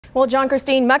Well, John,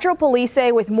 Christine, Metro Police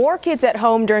say with more kids at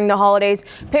home during the holidays,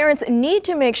 parents need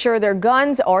to make sure their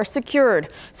guns are secured.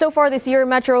 So far this year,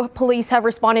 Metro Police have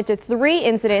responded to 3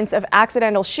 incidents of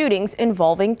accidental shootings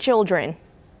involving children.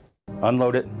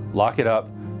 Unload it, lock it up,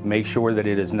 make sure that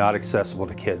it is not accessible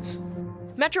to kids.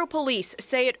 Metro Police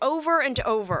say it over and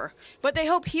over, but they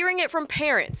hope hearing it from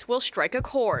parents will strike a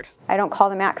chord. I don't call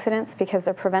them accidents because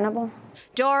they're preventable.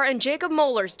 Dar and Jacob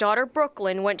Moeller's daughter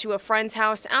Brooklyn went to a friend's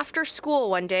house after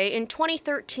school one day in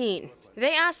 2013.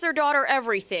 They asked their daughter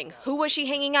everything. Who was she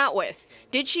hanging out with?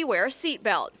 Did she wear a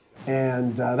seatbelt?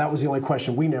 And that was the only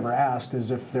question we never asked, is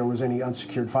if there was any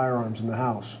unsecured firearms in the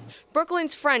house.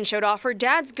 Brooklyn's friend showed off her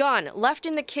dad's gun left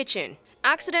in the kitchen,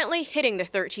 accidentally hitting the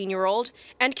 13-year-old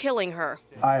and killing her.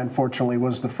 I unfortunately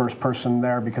was the first person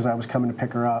there because I was coming to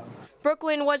pick her up.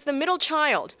 Brooklyn was the middle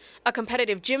child, a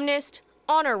competitive gymnast,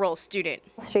 honor roll student.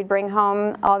 She'd bring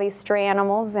home all these stray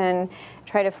animals and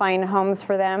try to find homes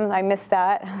for them. I missed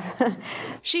that.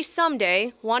 She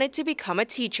someday wanted to become a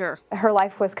teacher. Her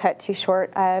life was cut too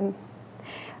short. I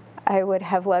would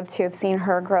have loved to have seen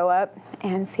her grow up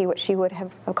and see what she would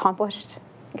have accomplished,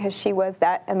 because she was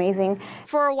that amazing.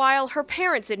 For a while, her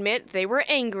parents admit they were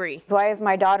angry. Why is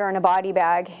my daughter in a body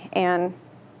bag and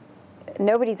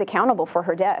nobody's accountable for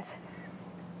her death?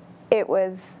 It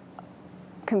was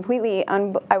completely,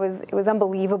 it was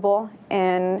unbelievable,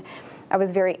 and I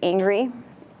was very angry.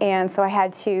 And so I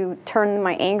had to turn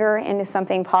my anger into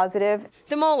something positive.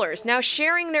 The Moellers now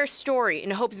sharing their story in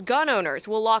hopes gun owners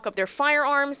will lock up their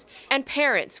firearms and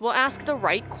parents will ask the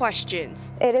right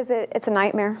questions. It's a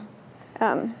nightmare.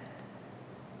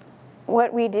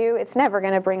 What we do, it's never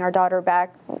going to bring our daughter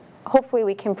back. Hopefully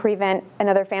we can prevent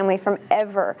another family from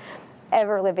ever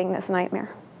living this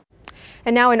nightmare.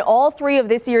 And now in all 3 of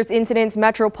this year's incidents,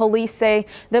 Metro Police say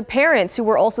the parents, who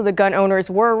were also the gun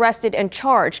owners, were arrested and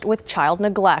charged with child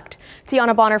neglect.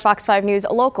 Tiana Bonner, Fox 5 News,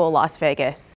 Local, Las Vegas.